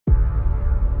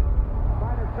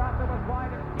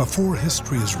Before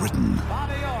history is written,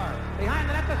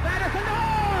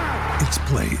 it's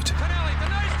played.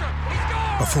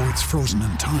 Before it's frozen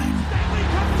in time,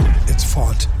 it's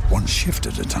fought one shift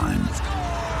at a time.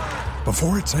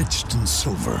 Before it's etched in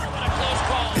silver,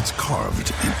 it's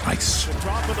carved in ice.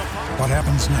 What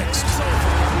happens next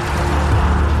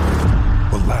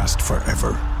will last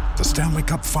forever. The Stanley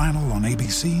Cup Final on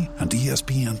ABC and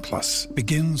ESPN Plus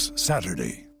begins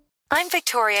Saturday. I'm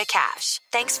Victoria Cash.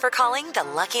 Thanks for calling the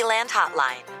Lucky Land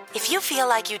Hotline. If you feel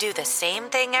like you do the same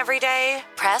thing every day,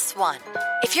 press 1.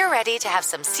 If you're ready to have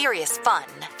some serious fun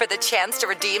for the chance to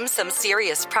redeem some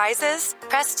serious prizes,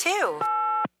 press 2.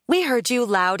 We heard you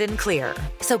loud and clear.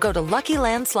 So go to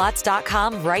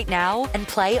LuckyLandSlots.com right now and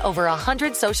play over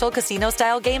 100 social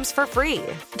casino-style games for free.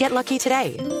 Get lucky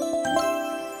today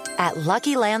at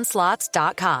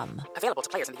LuckyLandSlots.com. Available to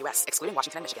players in the U.S., excluding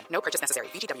Washington and Michigan. No purchase necessary.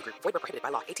 VGW Group. Void where prohibited by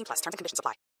law. 18+. Terms and conditions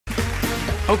apply.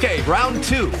 Okay, round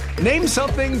 2. Name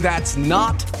something that's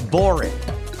not boring.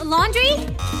 A laundry?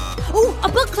 Ooh, a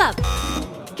book club.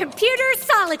 Computer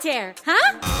solitaire,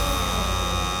 huh?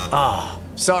 Ah,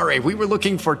 sorry. We were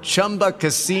looking for Chumba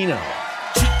Casino.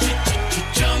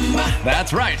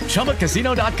 That's right.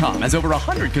 ChumbaCasino.com has over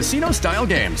 100 casino-style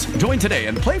games. Join today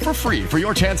and play for free for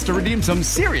your chance to redeem some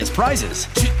serious prizes.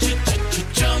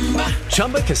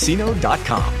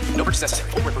 ChumbaCasino.com. No purchase necessary.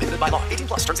 Void where prohibited by law. 18+.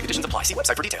 Terms and conditions apply. See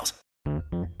website for details.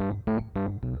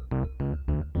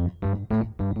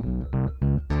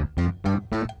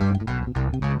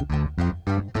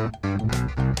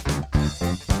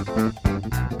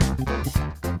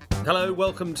 Hello,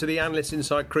 welcome to the Analysts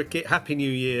Inside Cricket. Happy New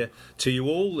Year to you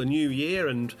all. A new year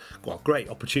and, well, great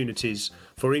opportunities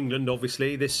for England,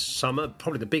 obviously, this summer.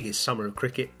 Probably the biggest summer of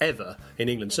cricket ever in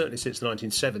England, certainly since the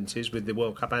 1970s with the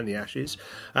World Cup and the Ashes.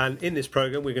 And in this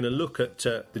programme, we're going to look at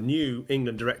the new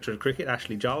England Director of Cricket,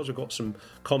 Ashley Giles. We've got some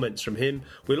comments from him.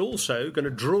 We're also going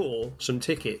to draw some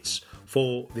tickets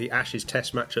for the Ashes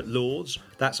Test match at Lord's.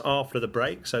 That's after the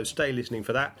break, so stay listening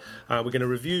for that. We're going to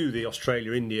review the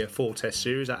Australia-India 4-Test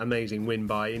series, that amazing win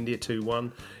by India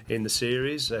 2-1 in the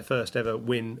series, their first ever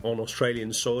win on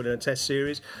Australian soil in a Test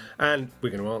series. And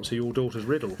we're going to answer your daughter's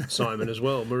riddle, Simon, as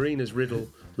well. Marina's riddle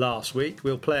last week.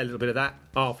 We'll play a little bit of that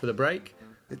after the break.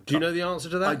 Do you know the answer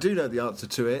to that? I do know the answer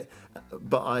to it,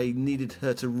 but I needed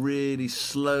her to really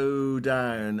slow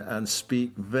down and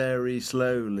speak very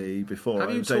slowly before I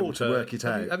was able to work it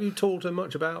out. Have you taught her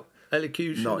much about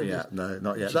elocution? Not yet, no,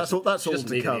 not yet. That's all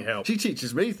to come. She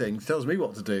teaches me things, tells me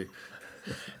what to do.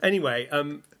 Anyway,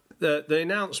 the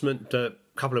announcement a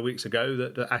couple of weeks ago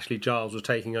that Ashley Giles was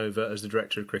taking over as the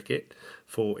Director of Cricket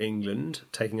for England,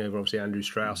 taking over obviously Andrew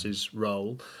Strauss's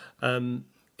role.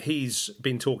 He's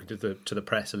been talking to the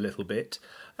press a little bit.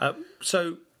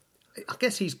 So I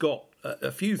guess he's got a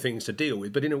few things to deal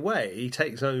with, but in a way he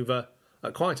takes over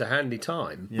at quite a handy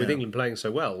time with England playing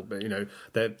so well. But, you know,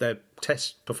 their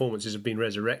Test performances have been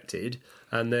resurrected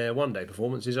and their one-day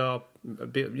performances are a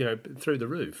bit, you know, through the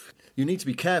roof. You need to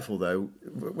be careful, though,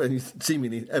 when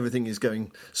seemingly everything is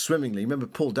going swimmingly. Remember,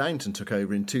 Paul Downton took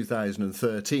over in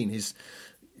 2013.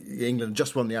 England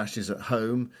just won the Ashes at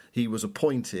home. He was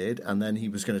appointed, and then he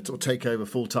was going to take over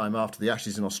full time after the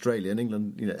Ashes in Australia. And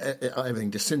England, you know, everything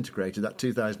disintegrated. That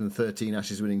 2013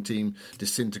 Ashes winning team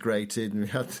disintegrated, and we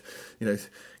had, you know,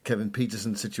 Kevin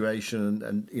Peterson's situation,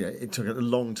 and you know, it took a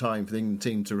long time for the England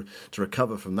team to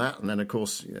recover from that. And then, of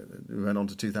course, you know, we went on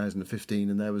to 2015,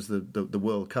 and there was the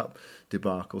World Cup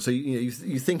debacle. So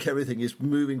you think everything is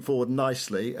moving forward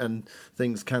nicely, and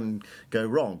things can go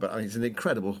wrong. But I mean, it's an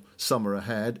incredible summer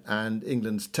ahead, and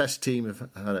England's Test team have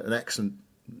had an excellent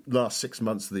last 6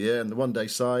 months of the year, and the one-day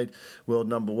side, world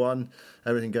number one,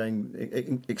 everything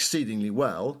going exceedingly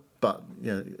well. But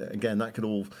you know, again, that could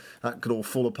all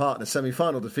fall apart in a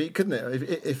semi-final defeat, couldn't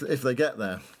it? If they get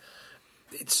there.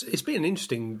 It's been an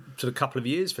interesting sort of couple of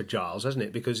years for Giles, hasn't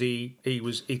it? Because he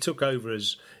took over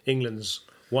as England's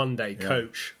one-day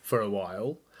coach for a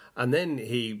while, and then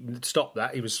he stopped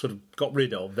that. He was sort of got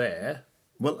rid of there.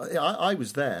 Well, I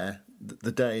was there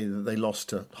the day that they lost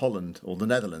to Holland or the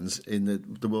Netherlands in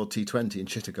the World T20 in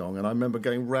Chittagong, and I remember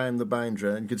going round the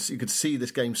boundary and you could see this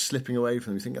game slipping away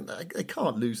from them. You think they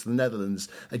can't lose to the Netherlands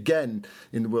again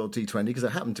in the World T20 because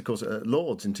it happened, of course, at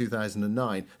Lord's in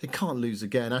 2009. They can't lose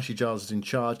again. Ashley Giles is in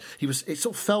charge. It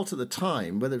sort of felt at the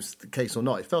time, whether it was the case or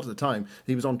not, it felt at the time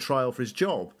he was on trial for his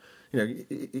job. You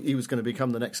know, he was going to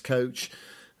become the next coach,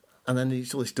 and then he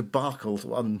saw this debacle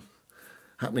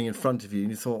happening in front of you, and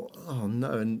you thought, oh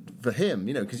no. And for him,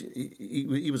 you know, because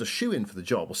he was a shoe-in for the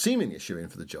job, or seemingly a shoe-in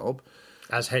for the job.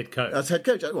 as head coach.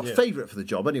 Well, favourite for the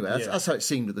job anyway. That's how it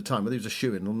seemed at the time. Whether he was a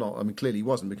shoo-in or not, I mean, clearly he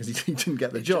wasn't because he didn't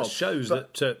get the job. It just shows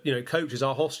that coaches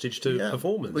are hostage to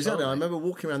performance. Well, exactly. I remember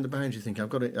walking around the boundary thinking, I've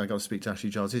got to speak to Ashley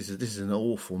Giles. This is an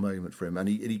awful moment for him. And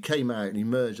he came out and he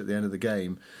emerged at the end of the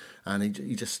game. And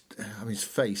he just, his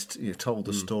face, told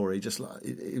the story, just like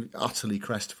utterly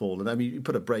crestfallen. I mean, he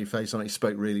put a brave face on it. He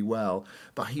spoke really well,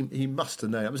 but he must have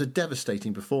known it was a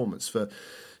devastating performance for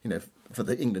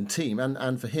the England team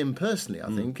and for him personally,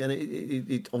 I think. And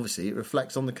it obviously it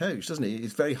reflects on the coach, doesn't it?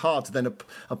 It's very hard to then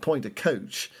appoint a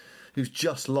coach who's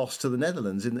just lost to the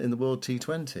Netherlands in the World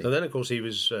T20. So then, of course, he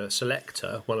was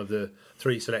selector, one of the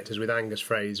 3 selectors with Angus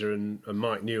Fraser and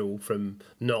Mike Newell from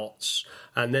Notts.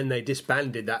 And then they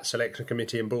disbanded that selection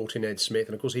committee and brought in Ed Smith.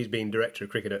 And, of course, he's been director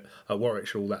of cricket at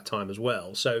Warwickshire all that time as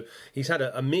well. So he's had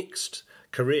a mixed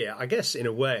career. I guess, in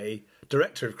a way,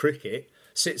 director of cricket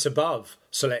sits above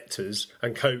selectors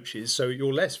and coaches, so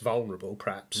you're less vulnerable,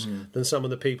 perhaps, than some of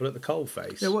the people at the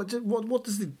coalface. Yeah, what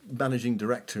does the managing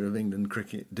director of England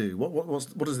cricket do? What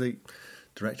does the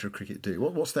director of cricket do?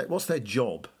 What's their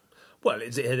job? Well,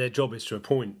 their job is to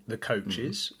appoint the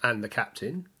coaches and the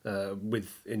captain,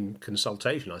 in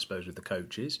consultation, I suppose, with the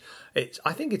coaches.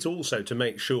 I think it's also to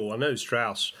make sure. I know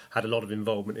Strauss had a lot of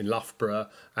involvement in Loughborough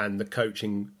and the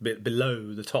coaching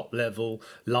below the top level,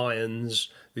 Lions,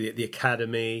 the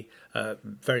academy,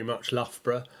 very much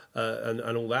Loughborough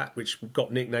and all that, which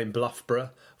got nicknamed Bluffborough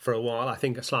for a while, I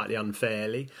think slightly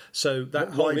unfairly. So that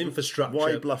whole infrastructure...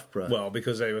 Why Bluffborough? Well,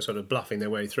 because they were sort of bluffing their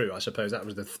way through, I suppose that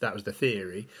was the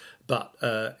theory. But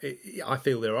I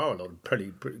feel there are a lot of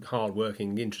pretty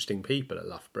hard-working, interesting people at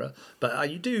Loughborough. But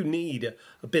you do need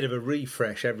a bit of a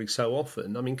refresh every so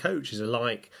often. I mean, coaches are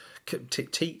like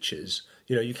teachers.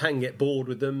 You can get bored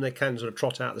with them. They can sort of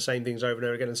trot out the same things over and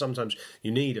over again. And sometimes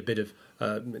you need a bit of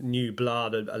new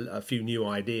blood, a few new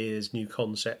ideas, new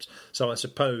concepts. So I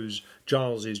suppose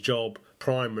Giles's job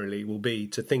primarily will be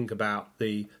to think about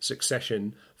the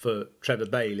succession for Trevor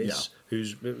Bayliss,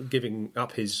 who's giving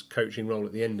up his coaching role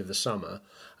at the end of the summer.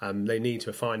 They need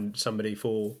to find somebody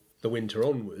for the winter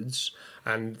onwards,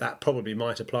 and that probably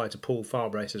might apply to Paul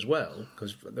Farbrace as well,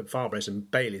 because Farbrace and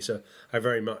Bayliss are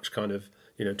very much kind of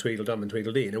Tweedledum and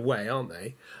Tweedledee in a way, aren't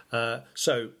they?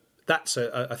 So that's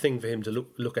a thing for him to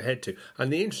look ahead to.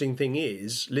 And the interesting thing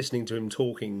is, listening to him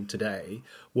talking today,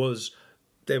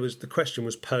 the question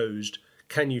was posed: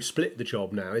 can you split the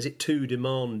job now? Is it too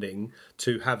demanding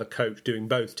to have a coach doing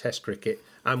both Test cricket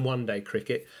and one-day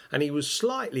cricket? And he was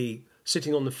slightly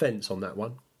sitting on the fence on that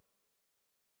one.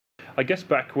 I guess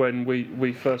back when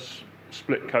we first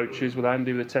split coaches with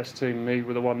Andy with the Test team, me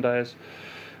with the one-dayers,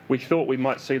 we thought we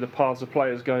might see the paths of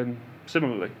players going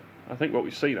similarly. I think what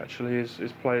we've seen actually is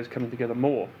players coming together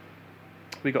more.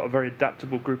 We've got a very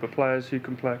adaptable group of players who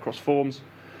can play across forms.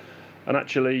 And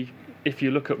actually, if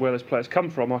you look at where those players come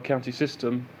from, our county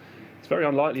system, it's very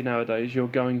unlikely nowadays you're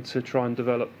going to try and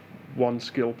develop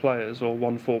one-skill players or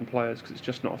one-form players, because it's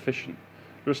just not efficient.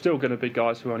 There are still going to be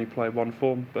guys who only play one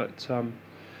form, but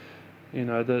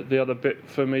the other bit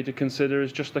for me to consider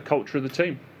is just the culture of the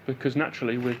team, because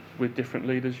naturally with different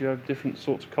leaders you have different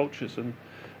sorts of cultures, and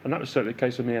that was certainly the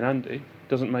case with me and Andy.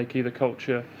 Doesn't make either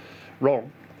culture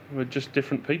wrong. We're just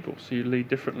different people, so you lead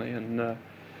differently, and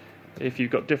if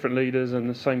you've got different leaders and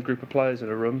the same group of players in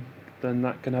a room, then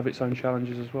that can have its own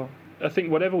challenges as well. I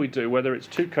think whatever we do, whether it's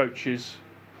 2 coaches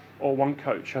or 1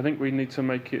 coach, I think we need to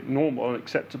make it normal and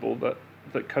acceptable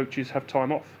that coaches have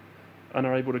time off and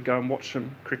are able to go and watch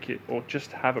some cricket or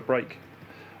just have a break.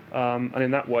 And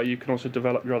in that way, you can also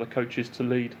develop your other coaches to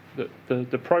lead.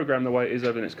 The programme, the way it is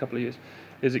over the next couple of years,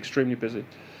 is extremely busy.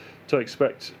 To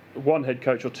expect 1 head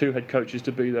coach or 2 head coaches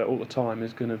to be there all the time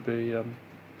is going to be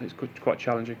it's quite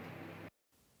challenging.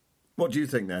 What do you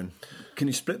think then? Can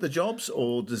you split the jobs,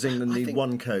 or does England need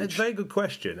 1 coach? It's a very good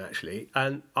question, actually.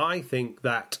 And I think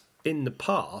that in the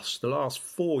past, the last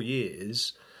 4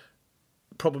 years,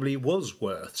 probably was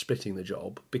worth splitting the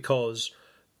job, because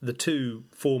the 2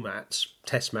 formats,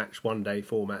 Test match, one-day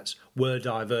formats, were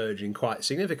diverging quite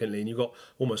significantly, and you've got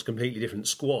almost completely different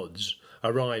squads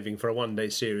arriving for a one-day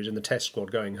series and the Test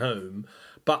squad going home.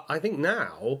 But I think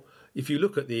now, if you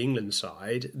look at the England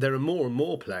side, there are more and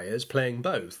more players playing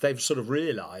both. They've sort of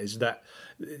realised that,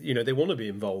 they want to be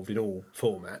involved in all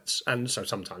formats, and so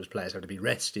sometimes players have to be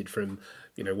rested from,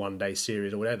 one-day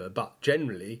series or whatever, but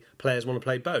generally players want to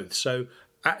play both. So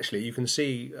actually, you can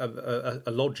see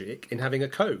a logic in having a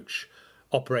coach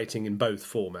operating in both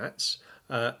formats.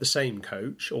 the same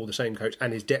coach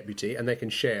and his deputy, and they can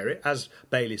share it, as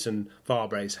Bayliss and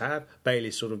Varbrace have.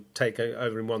 Bayliss sort of take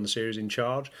over and won the series in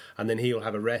charge, and then he'll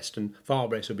have a rest, and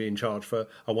Varbrace will be in charge for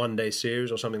a one-day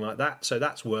series or something like that. So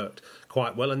that's worked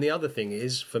quite well. And the other thing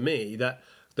is, for me, that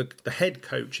the head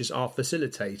coaches are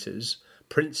facilitators,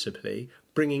 principally,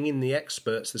 bringing in the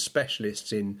experts, the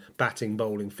specialists in batting,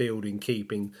 bowling, fielding,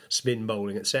 keeping, spin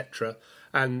bowling, etc.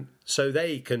 And so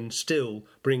they can still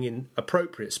bring in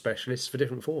appropriate specialists for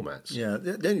different formats. Yeah,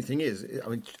 the only thing is, I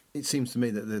mean, it seems to me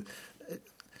that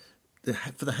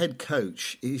for the head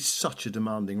coach, it is such a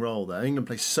demanding role there. England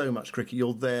plays so much cricket.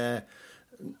 You're there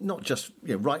not just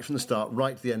right from the start,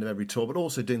 right to the end of every tour, but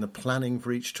also doing the planning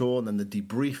for each tour and then the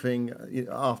debriefing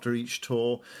after each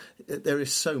tour. There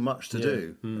is so much to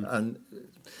do, and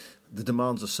the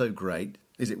demands are so great.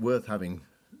 Is it worth having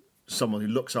someone who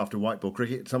looks after white ball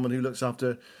cricket, someone who looks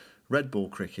after red ball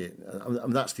cricket? I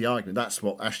mean, that's the argument. That's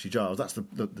what Ashley Giles, that's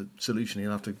the solution he'll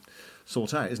have to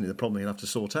sort out, isn't it? The problem he'll have to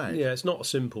sort out. Yeah, it's not a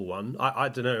simple one. I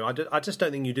don't know. I just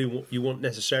don't think you want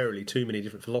necessarily too many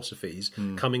different philosophies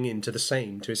coming into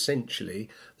to essentially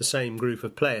the same group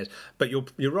of players. But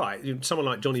you're right. Someone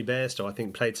like Johnny Bairstow, I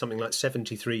think, played something like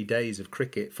 73 days of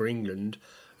cricket for England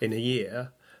in a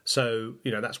year. So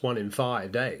that's 1 in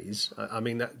 5 days. I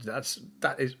mean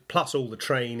that is plus all the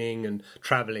training and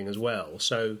travelling as well.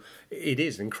 So it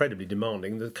is incredibly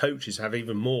demanding. The coaches have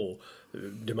even more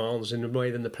demands in a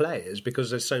way than the players,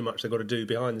 because there's so much they've got to do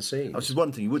behind the scenes. Which is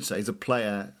one thing you would say is a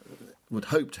player would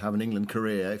hope to have an England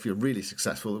career, if you're really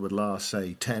successful, that would last,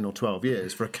 say, 10 or 12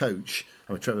 years. For a coach,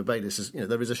 I mean, Trevor Bayliss is,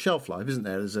 there is a shelf life, isn't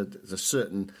there? There's a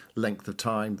certain length of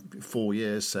time, 4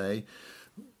 years, say.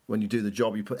 When you do the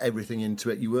job, you put everything into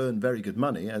it, you earn very good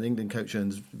money. An England coach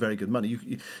earns very good money.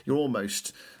 You're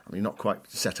almost, I mean, not quite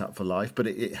set up for life, but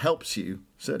it helps you,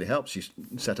 certainly helps you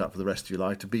set up for the rest of your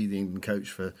life to be the England coach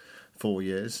for 4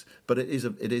 years. But it is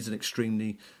an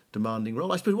extremely demanding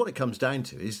role. I suppose what it comes down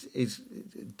to is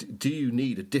do you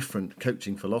need a different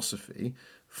coaching philosophy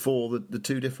for the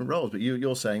two different roles? But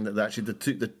you're saying that actually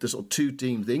the sort of two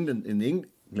teams, the England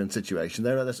situation,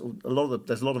 there's a lot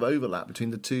of overlap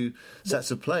between the two sets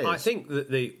of players. I think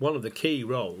that one of the key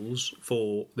roles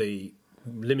for the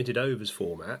limited overs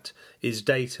format is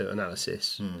data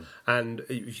analysis, and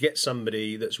if you get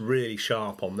somebody that's really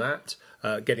sharp on that,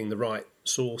 getting the right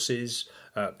sources.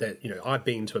 I've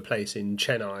been to a place in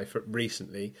Chennai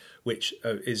recently, which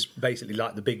is basically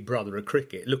like the big brother of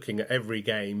cricket, looking at every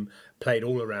game played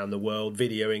all around the world,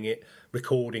 videoing it,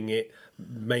 recording it,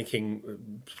 making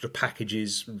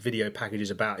video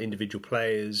packages about individual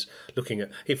players, looking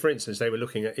at, for instance, they were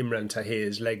looking at Imran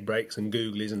Tahir's leg breaks and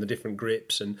googlies and the different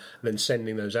grips, and then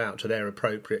sending those out to their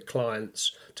appropriate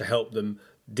clients to help them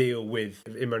deal with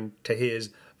Imran Tahir's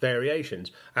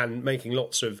variations, and making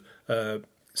lots of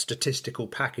statistical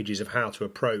packages of how to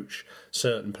approach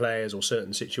certain players or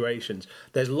certain situations.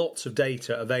 There's lots of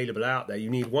data available out there. You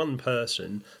need one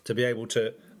person to be able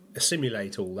to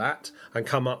assimilate all that and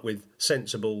come up with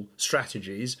sensible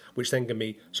strategies, which then can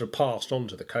be sort of passed on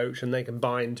to the coach, and they can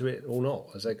buy into it or not,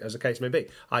 as the case may be.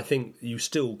 I think you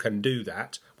still can do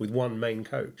that with one main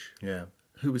coach. Yeah.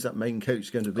 Who was that main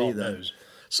coach going to be, though?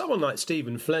 Someone like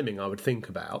Stephen Fleming, I would think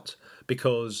about,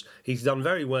 because he's done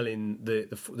very well in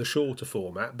the shorter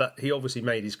format, but he obviously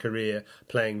made his career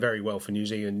playing very well for New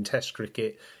Zealand in Test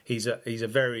cricket. He's a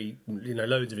very,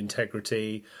 loads of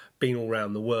integrity, been all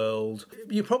around the world.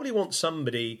 You probably want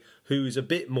somebody who's a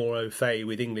bit more au fait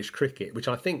with English cricket, which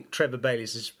I think Trevor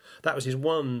Bayliss that was his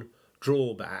one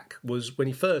drawback. Was when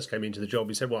he first came into the job,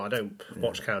 he said, well, I don't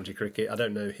watch county cricket, I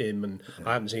don't know him, and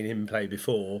I haven't seen him play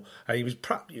before. And he was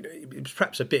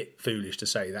perhaps a bit foolish to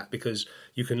say that, because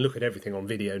you can look at everything on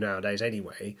video nowadays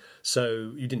anyway,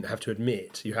 so you didn't have to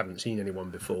admit you haven't seen anyone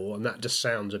before, and that just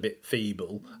sounds a bit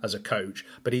feeble as a coach.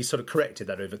 But he's sort of corrected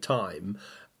that over time.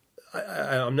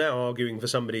 I'm now arguing for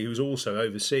somebody who's also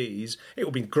overseas. It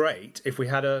would be great if we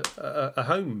had a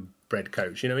home-bred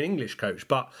coach, an English coach,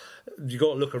 but you've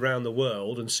got to look around the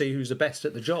world and see who's the best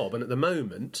at the job. And at the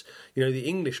moment, the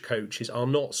English coaches are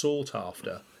not sought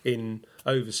after in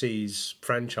overseas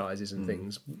franchises and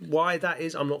things. Why that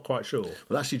is, I'm not quite sure.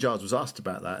 Well, actually, Giles was asked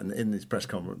about that in his press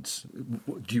conference.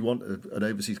 Do you want an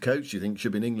overseas coach? Do you think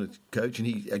should be an English coach? And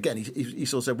he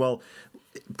sort of said, well,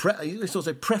 he sort of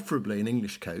said preferably an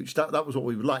English coach. That was what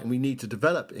we would like, and we need to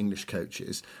develop English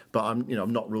coaches. But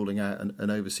I'm not ruling out an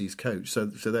overseas coach. So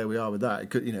there we are with that. It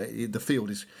could, the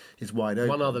field is wide open.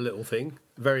 One other little thing,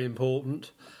 very important,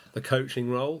 the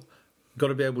coaching role. Got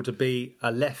to be able to be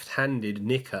a left-handed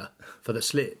nicker for the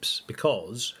slips,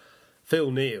 because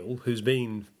Phil Neal, who's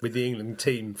been with the England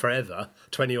team forever,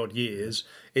 20-odd years,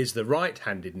 is the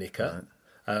right-handed nicker.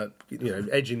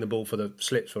 edging the ball for the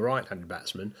slips for right-handed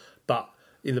batsmen. But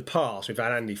in the past, we've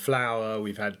had Andy Flower,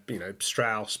 we've had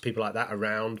Strauss, people like that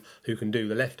around who can do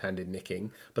the left-handed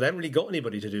nicking, but they haven't really got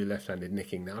anybody to do left-handed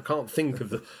nicking now. I can't think of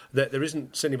that there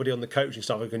isn't anybody on the coaching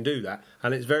staff who can do that,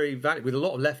 and it's very valuable. With a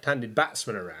lot of left-handed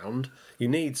batsmen around, you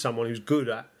need someone who's good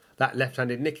at that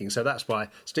left-handed nicking, so that's why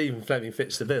Stephen Fleming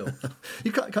fits the bill.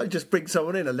 You can't just bring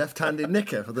someone in, a left-handed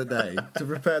nicker for the day, to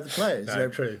prepare the players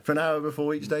True. for an hour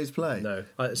before each day's play. No,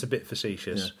 it's a bit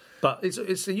facetious. Yeah. But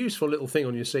it's a useful little thing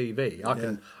on your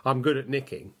CV. I'm good at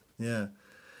nicking. Yeah.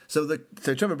 So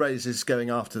Trevor Brace is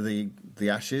going after the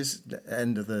Ashes,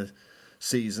 end of the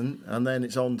season, and then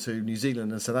it's on to New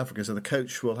Zealand and South Africa. So the new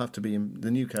coach will have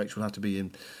to be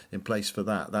in place for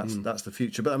that. That's the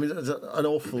future. But I mean, there's an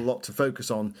awful lot to focus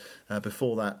on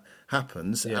before that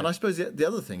happens. Yeah. And I suppose the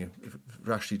other thing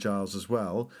for Ashley Giles as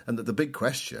well, and that the big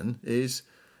question is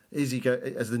he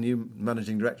as the new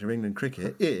managing director of England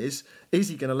cricket, is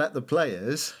he going to let the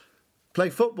players play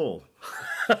football?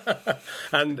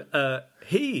 And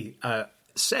he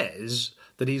says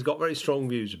that he's got very strong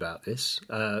views about this.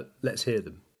 Let's hear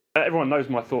them. Everyone knows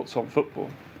my thoughts on football,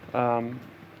 and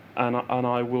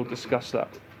I will discuss that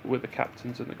with the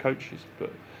captains and the coaches.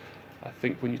 But I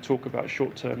think when you talk about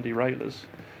short-term derailers,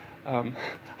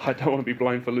 I don't want to be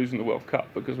blamed for losing the World Cup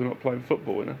because we're not playing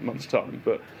football in a month's time.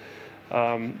 But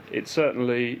it's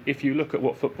certainly, if you look at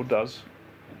what football does,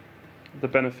 the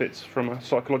benefits from a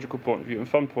psychological point of view and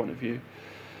fun point of view,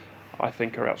 I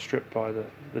think are outstripped by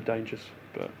the dangers.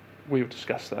 But we'll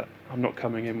discuss that. I'm not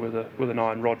coming in with an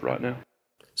iron rod right now.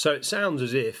 So it sounds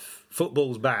as if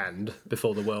football's banned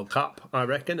before the World Cup, I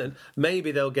reckon, and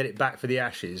maybe they'll get it back for the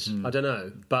Ashes. I don't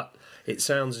know, but it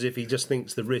sounds as if he just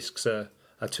thinks the risks are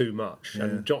too much. Yeah.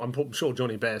 And I'm sure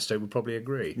Johnny Bairstow would probably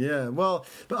agree. Yeah, well,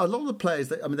 but a lot of the players,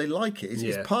 they like it.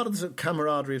 It's part of the sort of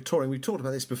camaraderie of touring. We've talked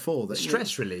about this before. That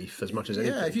stress relief as much as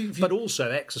anything. Yeah, if you, but also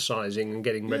exercising and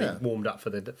getting ready, warmed up for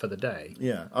the day.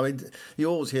 Yeah, I mean, you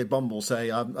always hear Bumble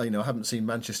say, I haven't seen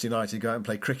Manchester United go out and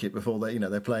play cricket before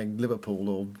they're playing Liverpool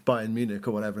or Bayern Munich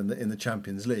or whatever in the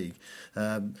Champions League.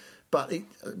 But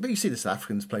you see the South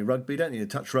Africans play rugby, don't you?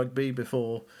 Touch rugby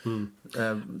before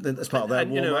as part of their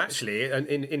warm-ups. Actually,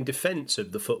 in defence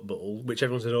of the football, which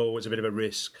everyone said, it's a bit of a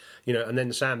risk, and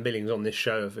then Sam Billings on this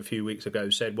show a few weeks ago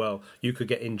said, well, you could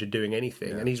get injured doing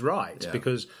anything, and he's right,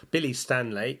 because Billy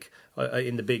Stanlake,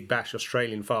 in the Big Bash,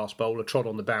 Australian fast bowler, trod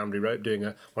on the boundary rope doing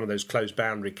one of those close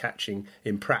boundary catching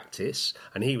in practice,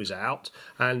 and he was out.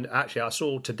 And actually, I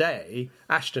saw today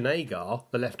Ashton Agar,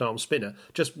 the left-arm spinner,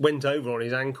 just went over on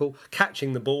his ankle,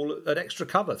 catching the ball at extra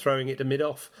cover, throwing it to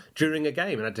mid-off during a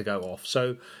game and had to go off.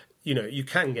 So, you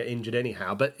can get injured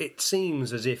anyhow, but it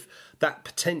seems as if that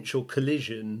potential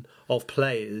collision of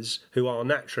players who are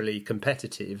naturally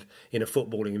competitive in a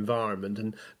footballing environment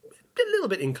and a little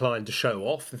bit inclined to show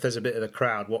off if there's a bit of a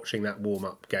crowd watching that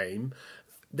warm-up game,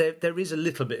 there is a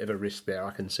little bit of a risk there,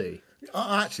 I can see.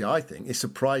 Actually, I think it's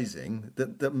surprising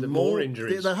that more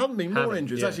injuries. There haven't been more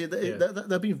injuries. Actually, there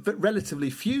have been relatively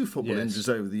few football injuries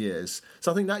over the years.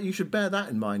 So I think that you should bear that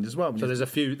in mind as well. So there's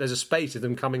a spate of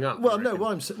them coming up. Well, no,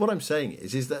 what I'm saying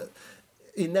is that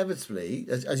inevitably,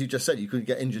 as you just said, you could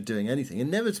get injured doing anything.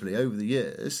 Inevitably, over the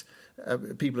years,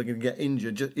 people are going to get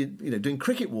injured, doing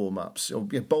cricket warm-ups or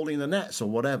bowling the nets or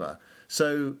whatever.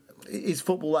 So is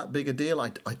football that big a deal?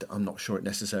 I'm not sure it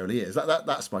necessarily is.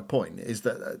 That's my point, is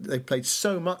that they've played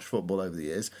so much football over the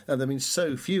years and there have been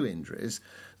so few injuries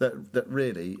that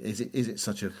really, is it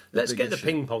such a Let's big get issue?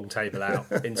 the ping-pong table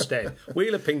out instead.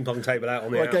 Wheel a ping-pong table out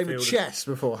on the outfield. A game of chess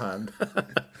beforehand.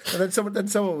 And then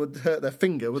someone would hurt their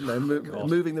finger, wouldn't they,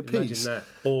 moving the piece. Imagine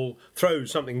that. Or throw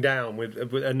something down with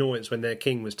annoyance when their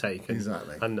king was taken.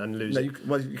 Exactly. And lose it.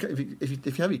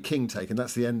 If you have your king taken,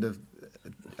 that's the end of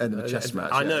a chess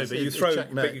match. I know, but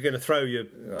you're going to throw your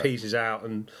pieces out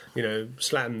and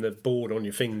slam the board on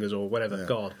your fingers or whatever. Yeah.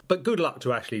 God. But good luck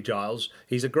to Ashley Giles.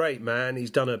 He's a great man. He's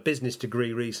done a business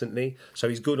degree recently, so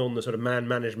he's good on the sort of man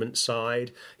management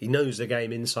side. He knows the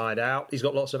game inside out. He's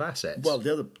got lots of assets. Well,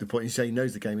 the point you say, he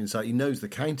knows the game inside. He knows the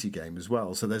county game as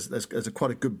well. So there's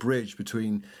quite a good bridge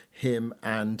between him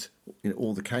and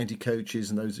all the county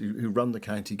coaches and those who run the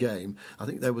county game. I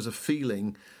think there was a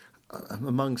feeling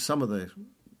among some of the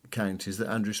counties that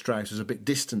Andrew Strauss was a bit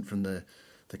distant from the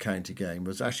county game,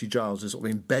 whereas Ashley Giles is sort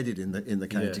of embedded in the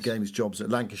county game. His jobs at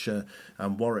Lancashire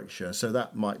and Warwickshire, so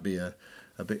that might be a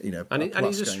bit, and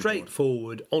he's a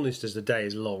straightforward, honest as the day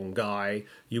is long guy.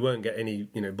 You won't get any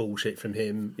bullshit from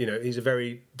him. He's a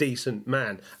very decent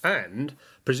man, and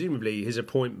presumably his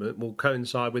appointment will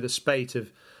coincide with a spate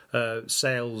of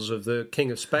sales of the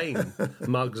King of Spain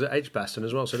mugs at Edgbaston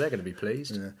as well, so they're going to be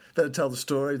pleased. Yeah. Better tell the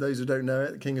story, those who don't know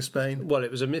it, the King of Spain. Well,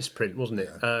 it was a misprint, wasn't it?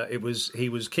 Yeah. He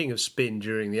was King of Spin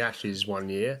during the Ashes one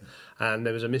year, and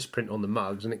there was a misprint on the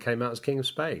mugs, and it came out as King of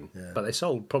Spain. Yeah. But they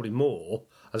sold probably more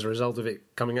as a result of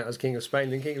it coming out as King of Spain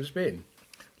than King of Spin.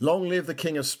 Long live the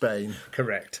King of Spain.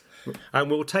 Correct. And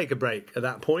we'll take a break at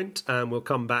that point, and we'll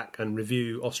come back and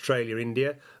review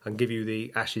Australia-India and give you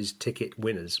the Ashes ticket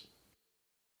winners.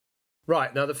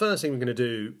 Right, now the first thing we're going to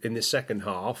do in this second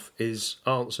half is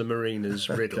answer Marina's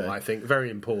riddle, I think. Very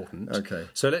important. Okay.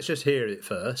 So let's just hear it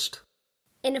first.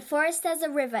 In a forest there's a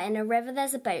river, in a river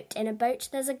there's a boat, in a boat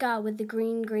there's a girl with the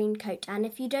green, green coat. And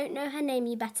if you don't know her name,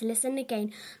 you better listen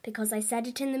again, because I said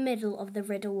it in the middle of the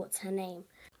riddle. What's her name?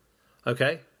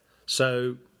 Okay,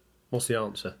 so what's the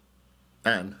answer?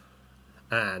 Anne.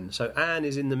 Anne. So Anne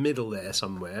is in the middle there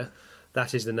somewhere.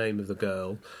 That is the name of the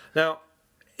girl. Now,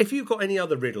 if you've got any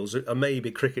other riddles that are maybe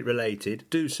cricket related,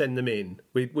 do send them in.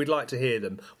 We'd like to hear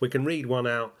them. We can read one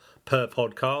out per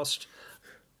podcast.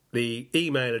 The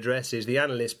email address is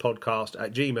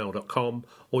theanalystpodcast@gmail.com,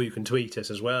 or you can tweet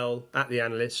us as well,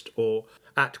 @theanalyst or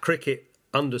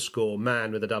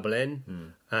 @cricket_man with a double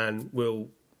N, and we'll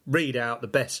read out the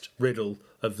best riddle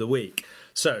of the week.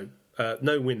 So,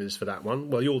 no winners for that one.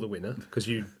 Well, you're the winner, because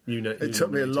you know... It took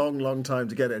me a long time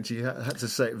to get it, and she had to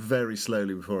say it very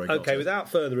slowly before I got it. OK, without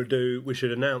further ado, we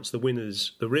should announce the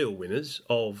winners, the real winners,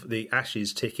 of the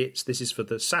Ashes tickets. This is for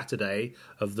the Saturday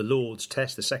of the Lord's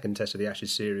Test, the second test of the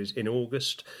Ashes series in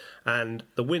August. And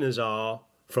the winners are,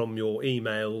 from your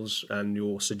emails and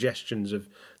your suggestions of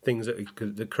things that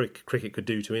the cricket could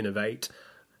do to innovate,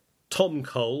 Tom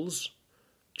Coles,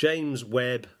 James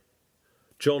Webb,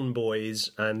 John Boys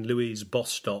and Louise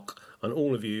Bostock, and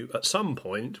all of you at some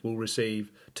point will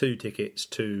receive 2 tickets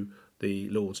to the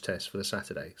Lord's Test for the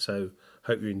Saturday. So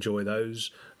hope you enjoy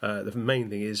those. The main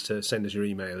thing is to send us your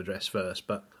email address first,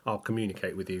 but I'll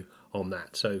communicate with you on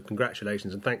that. So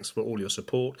congratulations and thanks for all your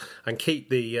support, and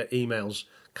keep the emails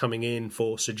coming in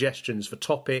for suggestions for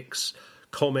topics,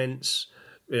 comments,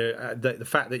 the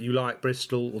fact that you like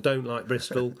Bristol or don't like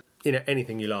Bristol,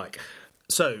 anything you like.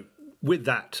 So with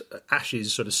that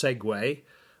Ashes sort of segue,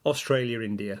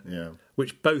 Australia-India,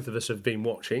 which both of us have been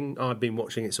watching. I've been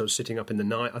watching it sort of sitting up in the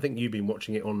night. I think you've been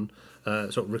watching it on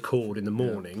sort of record in the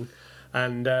morning. Yeah.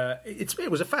 And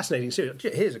it was a fascinating series.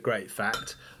 Here's a great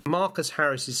fact. Marcus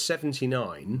Harris's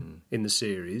 79 in the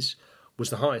series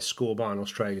was the highest score by an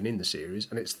Australian in the series,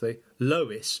 and it's the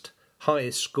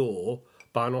highest score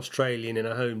by an Australian in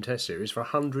a home test series for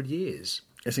 100 years.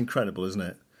 It's incredible, isn't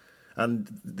it?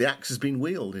 And the axe has been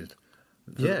wielded.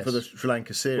 For the Sri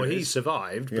Lanka series. Well, he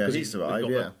survived because he survived,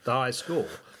 got the highest score.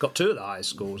 Got 2 of the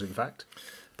highest scores, in fact.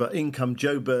 But in come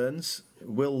Joe Burns,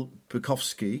 Will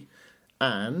Bukowski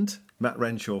and Matt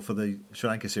Renshaw for the Sri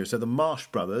Lanka series. So the Marsh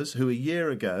brothers, who a year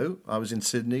ago, I was in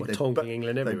Sydney.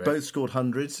 England everywhere. They both scored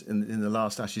hundreds in the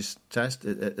last Ashes test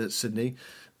at Sydney.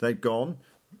 They've gone.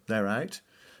 They're out.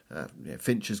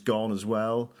 Finch has gone as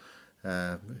well.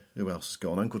 Who else has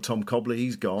gone? Uncle Tom Cobley,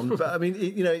 he's gone. But I mean,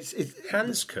 it's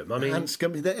Hanscombe.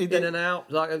 Hanscombe, in and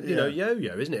out like a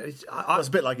yo-yo, isn't it? It's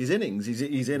a bit like his innings.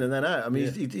 He's in and then out. I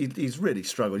mean, he's really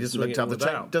struggled. He doesn't look to have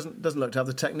doesn't look to have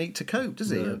the technique to cope,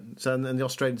 does he? No. And the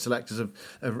Australian selectors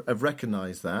have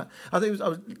recognised that. I think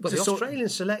the Australian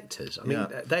selectors. I mean,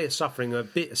 they are suffering a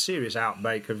serious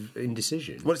outbreak of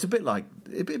indecision. Well, it's a bit like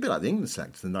the England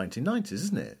selectors in the 1990s,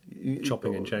 isn't it?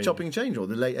 Chopping and changing, or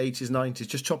the late 80s, 90s,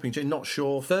 just chopping and changing. Not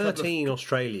sure. 13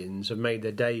 Australians have made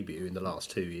their debut in the last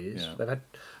 2 years. Yeah. They've had,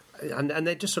 and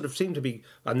they just sort of seem to be.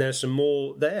 And there's some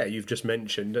more there you've just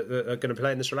mentioned that are going to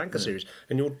play in the Sri Lanka series,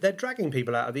 and they're dragging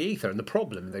people out of the ether. And the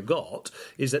problem they've got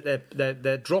is that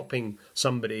they're dropping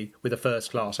somebody with a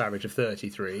first class average of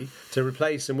 33 to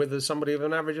replace them with somebody with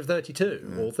an average of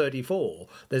 32 or 34.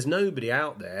 There's nobody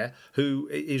out there who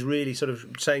is really sort of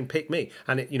saying pick me.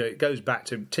 And it goes back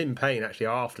to Tim Payne actually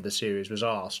after the series was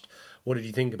asked, what did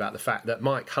you think about the fact that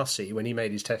Mike Hussey, when he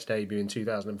made his test debut in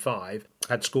 2005,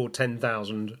 had scored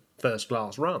 10,000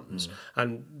 first-class runs?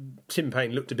 And Tim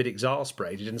Payne looked a bit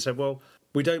exasperated and said, well,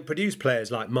 we don't produce players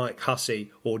like Mike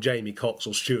Hussey or Jamie Cox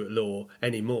or Stuart Law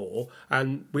anymore,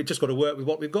 and we've just got to work with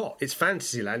what we've got. It's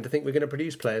Fantasyland to think we're going to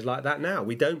produce players like that now.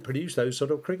 We don't produce those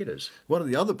sort of cricketers. One of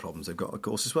the other problems they've got, of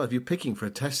course, as well, if you're picking for a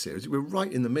test series, we're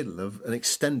right in the middle of an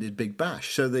extended Big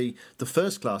Bash. So the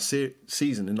first-class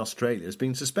season in Australia has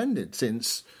been suspended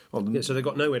since... so they've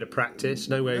got nowhere to practice,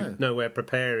 nowhere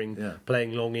preparing,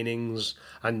 playing long innings,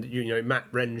 and Matt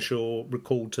Renshaw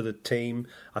recalled to the team.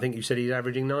 I think you said he's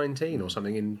averaging 19 or something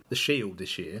in the Shield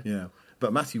this year. Yeah,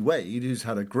 but Matthew Wade, who's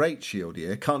had a great Shield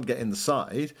year, can't get in the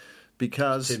side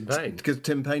because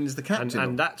Tim Payne is the captain.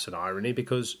 And that's an irony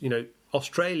because,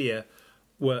 Australia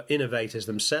were innovators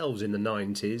themselves in the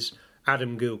 90s.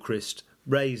 Adam Gilchrist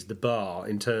raised the bar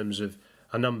in terms of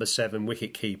a number 7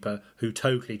 wicket-keeper who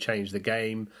totally changed the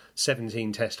game,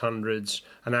 17 Test hundreds,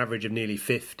 an average of nearly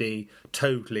 50,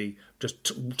 totally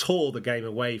just tore the game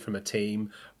away from a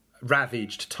team,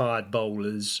 ravaged tired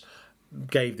bowlers,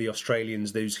 gave the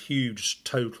Australians those huge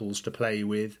totals to play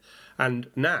with. And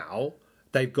now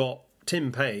they've got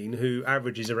Tim Payne, who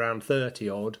averages around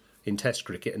 30-odd in Test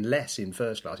cricket and less in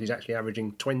first class. He's actually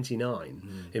averaging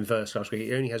 29 in first class cricket.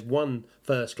 He only has 1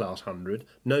 first class 100,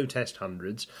 no Test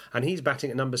hundreds, and he's batting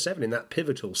at number 7 in that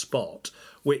pivotal spot,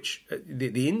 which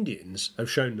the Indians have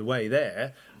shown the way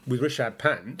there with Rishabh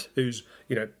Pant, who's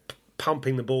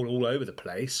pumping the ball all over the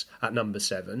place at number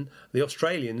 7. The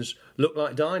Australians look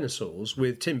like dinosaurs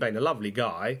with Tim Payne, a lovely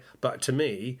guy, but to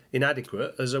me,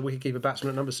 inadequate as a wicketkeeper batsman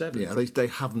at number 7. Yeah, they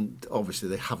haven't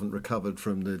recovered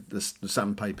from the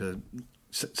sandpaper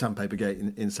gate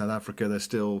in South Africa. They're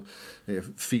still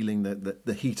feeling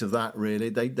the heat of that, really.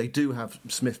 They do have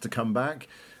Smith to come back,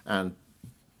 and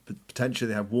potentially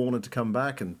they have Warner to come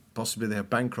back, and possibly they have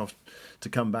Bancroft to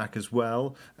come back as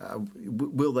well.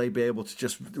 Will they be able to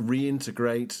just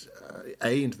reintegrate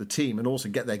into the team and also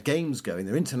get their games going,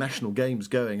 their international games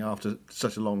going after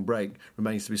such a long break?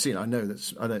 Remains to be seen. I know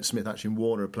that Smith actually and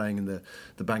Warner are playing in the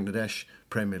Bangladesh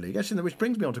Premier League. Actually, which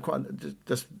brings me on to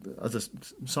just as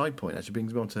a side point. Actually,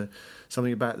 brings me on to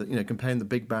something about comparing the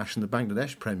Big Bash and the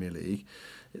Bangladesh Premier League.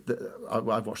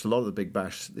 I've watched a lot of the Big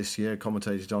Bash this year,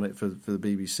 commentated on it for the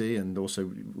BBC, and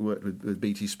also worked with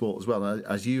BT Sport as well,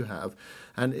 as you have.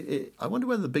 And I wonder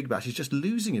whether the Big Bash is just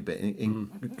losing a bit in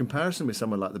comparison with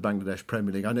someone like the Bangladesh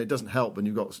Premier League. I know it doesn't help when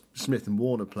you've got Smith and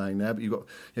Warner playing there, but you've got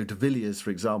De Villiers, for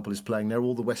example, is playing there.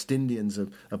 All the West Indians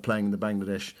are playing in the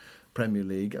Bangladesh Premier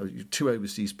League. 2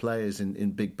 overseas players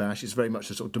in Big Bash. It's very much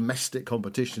a sort of domestic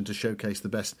competition to showcase the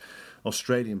best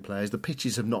Australian players. The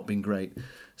pitches have not been great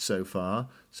so far.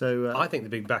 So I think the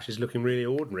Big Bash is looking really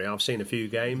ordinary. I've seen a few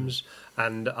games,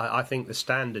 and I think the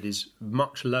standard is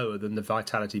much lower than the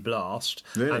Vitality Blast,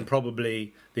 really? And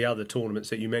probably the other tournaments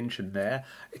that you mentioned there.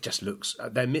 It just looks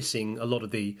they're missing a lot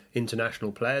of the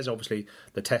international players. Obviously,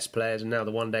 the Test players and now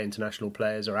the one-day international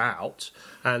players are out,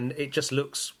 and it just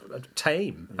looks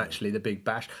tame. Actually, the Big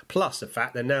Bash. Plus the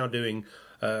fact they're now doing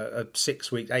a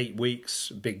 6 weeks, 8 weeks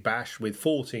Big Bash with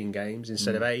 14 games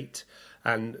instead of 8.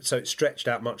 And so it's stretched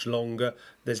out much longer.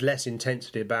 There's less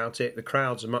intensity about it. The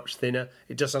crowds are much thinner.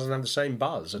 It just doesn't have the same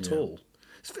buzz at all.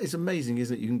 It's amazing,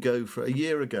 isn't it? You can go for a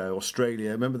year ago, Australia.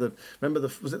 Remember the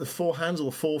was it the 4 hands or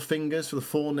the 4 fingers for the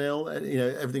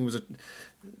 4-0? Everything was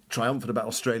triumphant about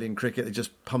Australian cricket. They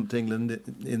just pumped England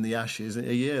in the Ashes.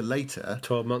 A year later,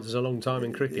 12 months is a long time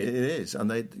in cricket. It is, and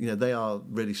they are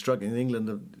really struggling.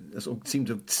 England seem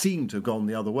to have gone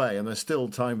the other way, and there's still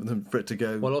time for it to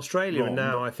go. Well, Australia wrong. are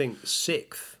now, I think,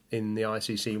 6th in the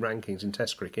ICC rankings in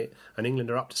Test cricket, and England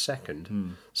are up to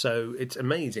 2nd. So it's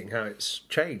amazing how it's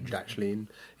changed, actually,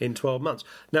 in 12 months.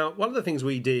 Now, one of the things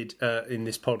we did in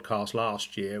this podcast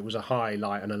last year was a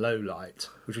highlight and a low light,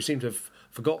 which we seem to have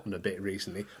forgotten a bit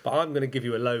recently, but I'm going to give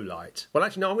you a low light. Well,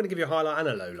 actually, no, I'm going to give you a highlight and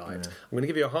a low light. I'm going to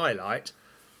give you a highlight.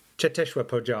 Cheteshwar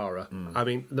Pujara. I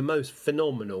mean, the most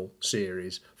phenomenal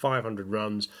series, 500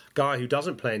 runs, guy who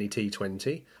doesn't play any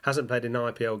T20, hasn't played an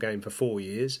IPL game for 4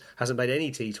 years, hasn't played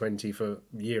any T20 for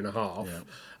a year and a half,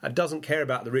 doesn't care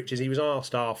about the riches. He was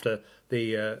asked after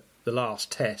the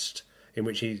last test, in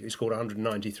which he scored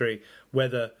 193,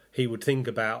 whether he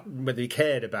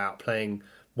cared about playing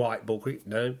white ball cricket.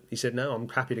 No, he said, no, I'm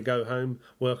happy to go home,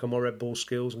 work on my red ball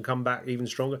skills and come back even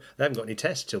stronger. They haven't got any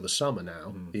tests till the summer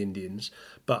now, the Indians,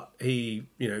 but he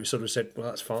sort of said, well,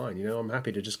 that's fine, I'm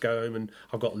happy to just go home, and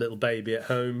I've got a little baby at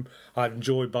home. I've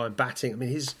enjoyed my batting. I mean,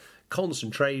 his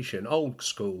concentration, old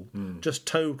school, just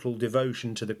total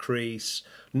devotion to the crease,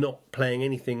 not playing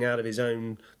anything out of his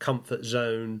own comfort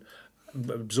zone,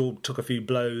 took a few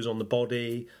blows on the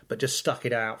body, but just stuck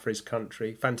it out for his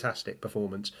country. Fantastic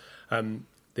performance.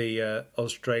 The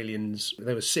Australians,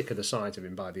 they were sick of the sight of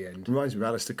him by the end. Reminds me of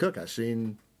Alistair Cook, actually,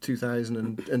 in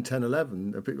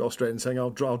 2010-11. Australians saying,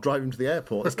 I'll drive him to the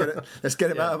airport. Let's get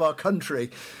him out of our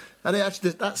country. And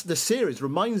that's the series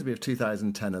reminds me of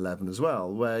 2010-11 as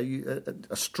well, where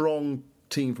a strong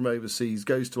team from overseas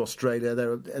goes to Australia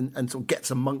there and sort of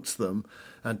gets amongst them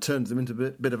and turns them into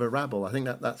a bit of a rabble. I think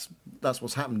that's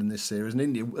what's happened in this series. In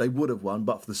India, they would have won,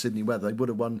 but for the Sydney weather, they would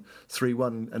have won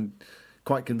 3-1 and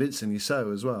quite convincingly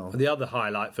so as well. The other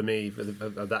highlight for me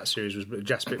of that series was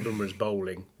Jasprit Bumrah's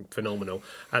bowling, phenomenal.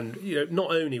 And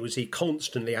not only was he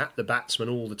constantly at the batsman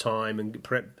all the time and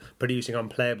producing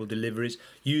unplayable deliveries,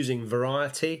 using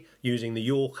variety, using the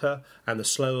Yorker and the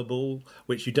slower ball,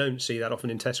 which you don't see that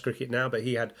often in Test cricket now, but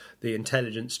he had the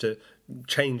intelligence to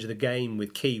change the game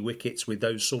with key wickets with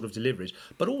those sort of deliveries.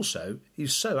 But also,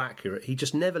 he's so accurate, he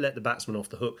just never let the batsman off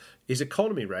the hook. His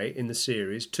economy rate in the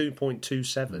series,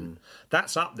 2.27.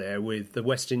 That's up there with the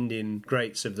West Indian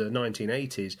greats of the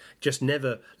 1980s. Just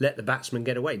never let the batsman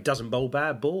get away. Doesn't bowl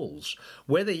bad balls.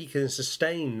 Whether he can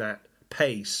sustain that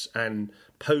pace and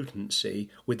potency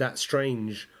with that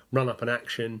strange run-up and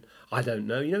action, I don't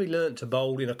know. He learnt to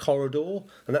bowl in a corridor,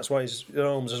 and that's why his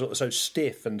arms are sort of so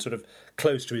stiff and sort of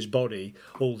close to his body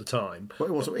all the time. What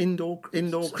was it, indoor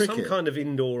cricket? Some kind of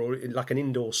indoor, or like an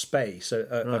indoor space,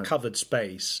 a covered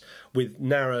space with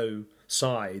narrow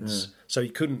sides, so he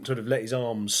couldn't sort of let his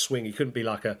arms swing. He couldn't be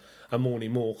like a Morny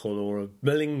Morkel or a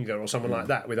Malinga or someone like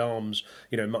that with arms,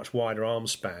 much wider arm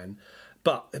span.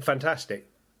 But fantastic.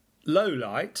 Low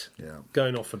light,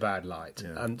 going off for bad light.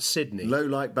 Yeah. And Sydney. Low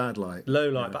light, bad light. Low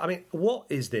light. But I mean, what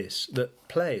is this that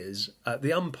players,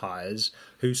 the umpires,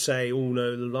 who say, oh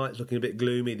no, the light's looking a bit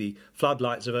gloomy, the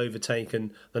floodlights have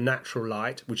overtaken the natural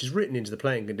light, which is written into the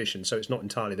playing conditions, so it's not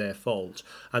entirely their fault.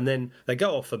 And then they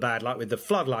go off for bad light with the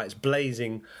floodlights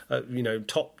blazing,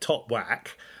 top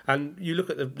whack. And you look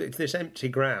at this empty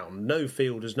ground, no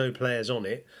fielders, no players on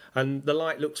it, and the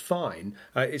light looks fine.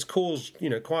 It's caused,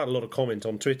 quite a lot of comment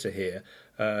on Twitter here.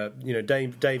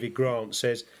 David Grant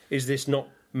says, "Is this not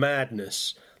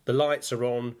madness? The lights are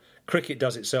on. Cricket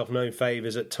does itself no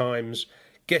favours at times.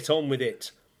 Get on with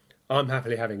it. I'm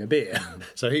happily having a beer."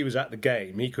 So he was at the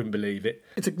game. He couldn't believe it.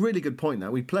 It's a really good point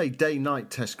now. We play day-night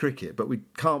Test cricket, but we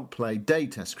can't play day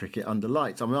Test cricket under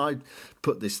lights. I mean, I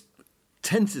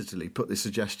tentatively put this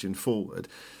suggestion forward,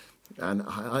 and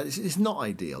it's not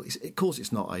ideal. Of course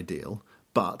it's not ideal,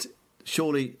 but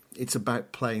surely it's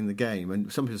about playing the game.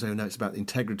 And some people say, no, it's about the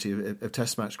integrity of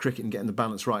Test match cricket and getting the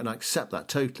balance right, and I accept that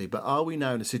totally. But are we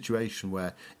now in a situation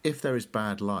where if there is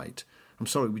bad light, I'm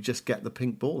sorry, we just get the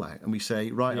pink ball out and we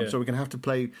say, right, I'm sorry, we're going to have to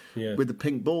play with the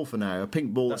pink ball for now. A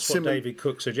pink ball that's what David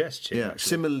Cook suggests here. Yeah,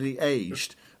 similarly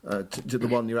aged to the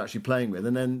one you're actually playing with,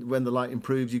 and then when the light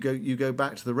improves, you go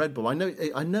back to the red ball. I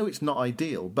know it's not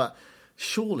ideal, but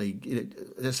surely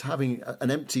just having an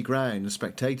empty ground and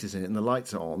spectators in it and the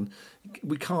lights are on,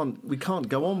 we can't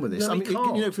go on with this. No, I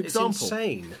mean, for example, it's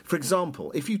insane. For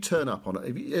example, if you turn up on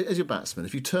it as your batsman,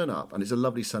 if you turn up and it's a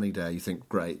lovely sunny day, you think,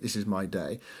 great, this is my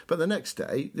day. But the next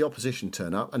day, the opposition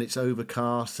turn up and it's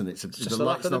overcast and it's just the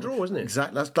luck of the draw, isn't it?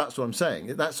 Exactly. That's what I'm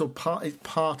saying. That's sort of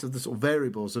part of the sort of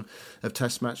variables of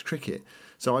Test match cricket.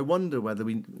 So I wonder whether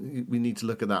we need to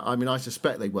look at that. I mean, I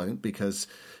suspect they won't, because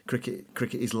cricket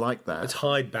is like that. It's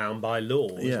hidebound by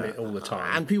law, isn't it, all the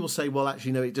time? And people say, well,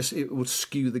 actually, no, it would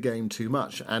skew the game too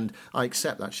much. And I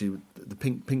accept, actually, the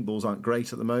pink balls aren't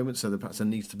great at the moment, so perhaps there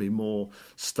needs to be more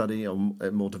study or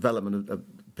more development of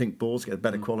pink balls, get a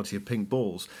better quality of pink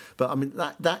balls. But I mean,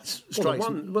 that strikes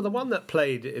me. Well, the one that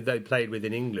they played with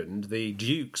in England, the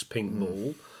Duke's pink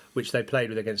ball, which they played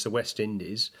with against the West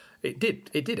Indies, it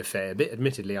did a fair bit,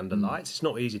 admittedly under lights. It's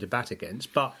not easy to bat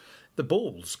against, but the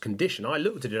ball's condition, I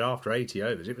looked at it after 80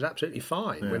 overs, it was absolutely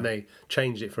fine. When they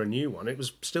changed it for a new one, it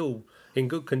was still in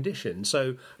good condition.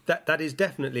 So that is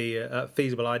definitely a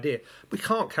feasible idea. We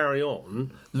can't carry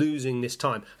on losing this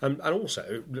time. And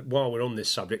also, while we're on this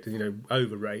subject,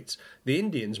 over rates, the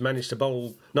Indians managed to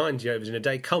bowl 90 overs in a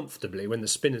day comfortably when the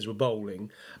spinners were bowling,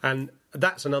 and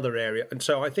that's another area. And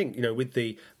so I think,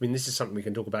 this is something we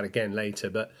can talk about again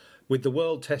later, but with the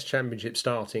World Test Championship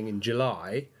starting in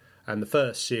July, and the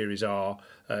first series are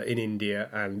in India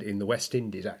and in the West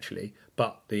Indies, actually,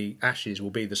 but the Ashes will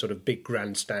be the sort of big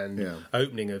grandstand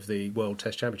opening of the World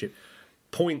Test Championship.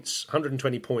 Points,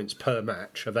 120 points per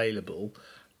match available.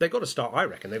 I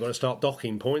reckon they've got to start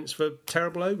docking points for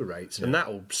terrible over rates, and that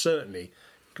will certainly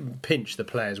pinch the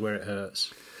players where it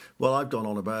hurts. Well, I've gone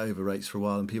on about over rates for a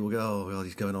while, and people go, "Oh, well,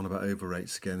 he's going on about over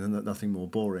rates again," and nothing more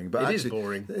boring. But it is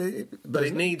boring. But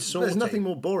it needs sorting. There's nothing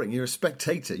more boring. You're a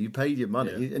spectator. You paid your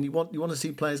money, and you want to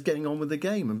see players getting on with the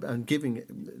game and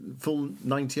giving full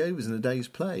 90 overs in a day's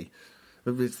play.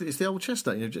 It's the old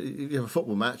chestnut. You have a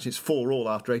football match, it's 4-4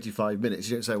 after 85 minutes.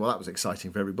 You don't say, well, that was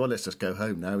exciting for everybody, let's just go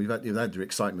home now. You've had your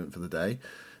excitement for the day.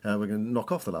 We're going to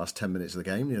knock off the last 10 minutes of the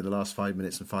game, the last 5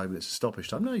 minutes and 5 minutes of stoppage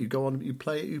time. No, you go on, you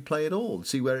play it all,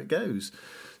 see where it goes.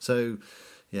 So,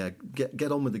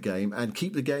 get on with the game and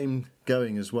keep the game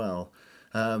going as well.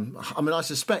 I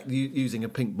suspect using a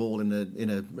pink ball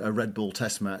in a red ball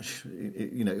test match,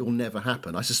 it will never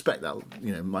happen. I suspect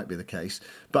that might be the case,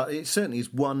 but it certainly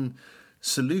is one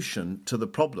solution to the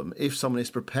problem if someone is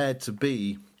prepared to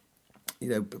be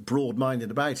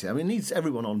broad-minded about it. I mean, it needs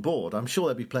everyone on board. I'm sure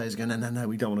there'll be players going, no,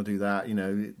 we don't want to do that,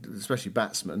 especially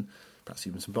batsmen, perhaps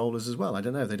even some bowlers as well. I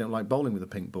don't know if they don't like bowling with a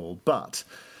pink ball, but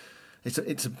it's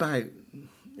about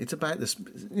this.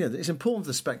 It's important for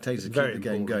the spectators to keep the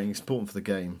game going. It's important for the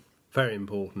game. Very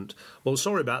important. Well,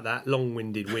 sorry about that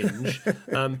long-winded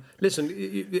whinge. Listen,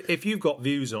 if you've got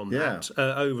views on that,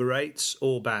 over rates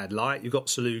or bad light, you've got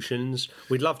solutions,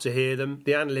 we'd love to hear them.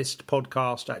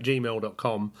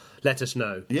 theanalystpodcast@gmail.com. Let us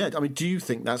know. Yeah, I mean, do you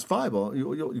think that's viable?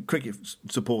 Your cricket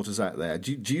supporters out there,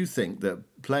 do you think that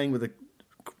playing with a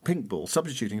pink ball,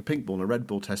 substituting a pink ball in a red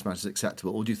ball test match is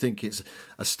acceptable, or do you think it's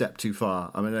a step too far?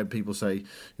 I mean, I know people say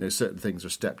certain things are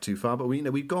a step too far, but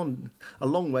we've gone a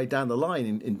long way down the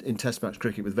line in test match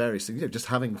cricket with various things. Just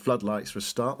having floodlights for a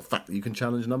start, the fact that you can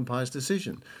challenge an umpire's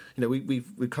decision.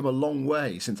 We've come a long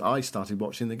way since I started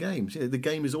watching the games. The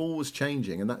game is always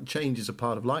changing, and that change is a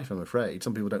part of life, I'm afraid.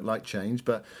 Some people don't like change,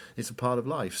 but it's a part of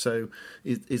life. So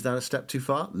is that a step too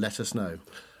far? Let us know.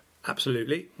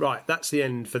 Absolutely. Right, that's the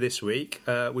end for this week.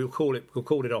 We'll call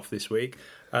it off this week.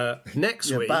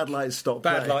 Next week... Bad lights stop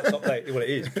play. Bad lights stop play. Well,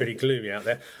 it is pretty gloomy out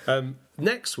there.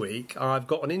 Next week, I've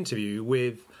got an interview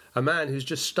with a man who's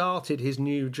just started his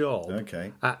new job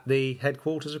at the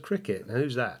headquarters of cricket. Now,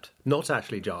 who's that? Not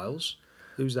Ashley Giles.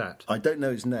 Who's that? I don't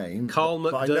know his name. Carl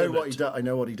McDermott. But I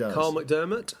know what he does. Carl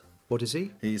McDermott? What is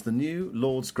he? He's the new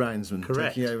Lord's groundsman.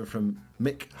 Correct. Taking over from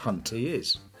Mick Hunt. He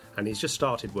is. And he's just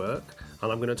started work,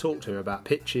 and I'm going to talk to him about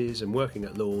pitches and working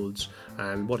at Lord's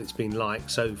and what it's been like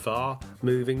so far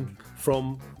moving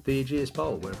from the Aegeus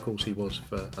Bowl, where of course he was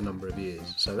for a number of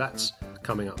years. So that's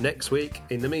coming up next week.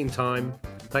 In the meantime,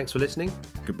 thanks for listening.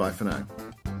 Goodbye for now.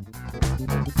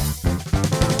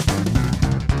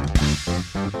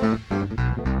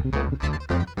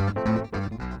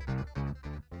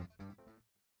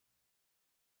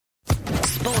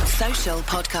 Sports Social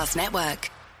Podcast Network.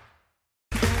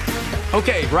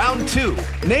 Okay, round two.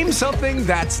 Name something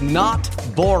that's not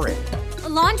boring. A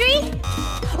laundry?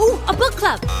 Ooh, a book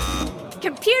club.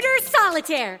 Computer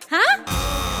solitaire, huh?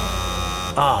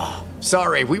 Ah,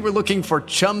 sorry, we were looking for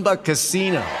Chumba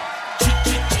Casino.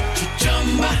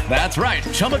 That's right,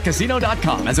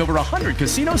 ChumbaCasino.com has over 100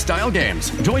 casino-style games.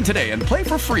 Join today and play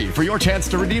for free for your chance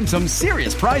to redeem some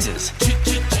serious prizes.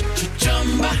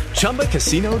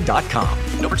 ChumbaCasino.com.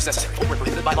 No purchase necessary. Void where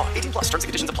prohibited by law. 18+. Terms and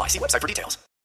conditions apply. See website for details.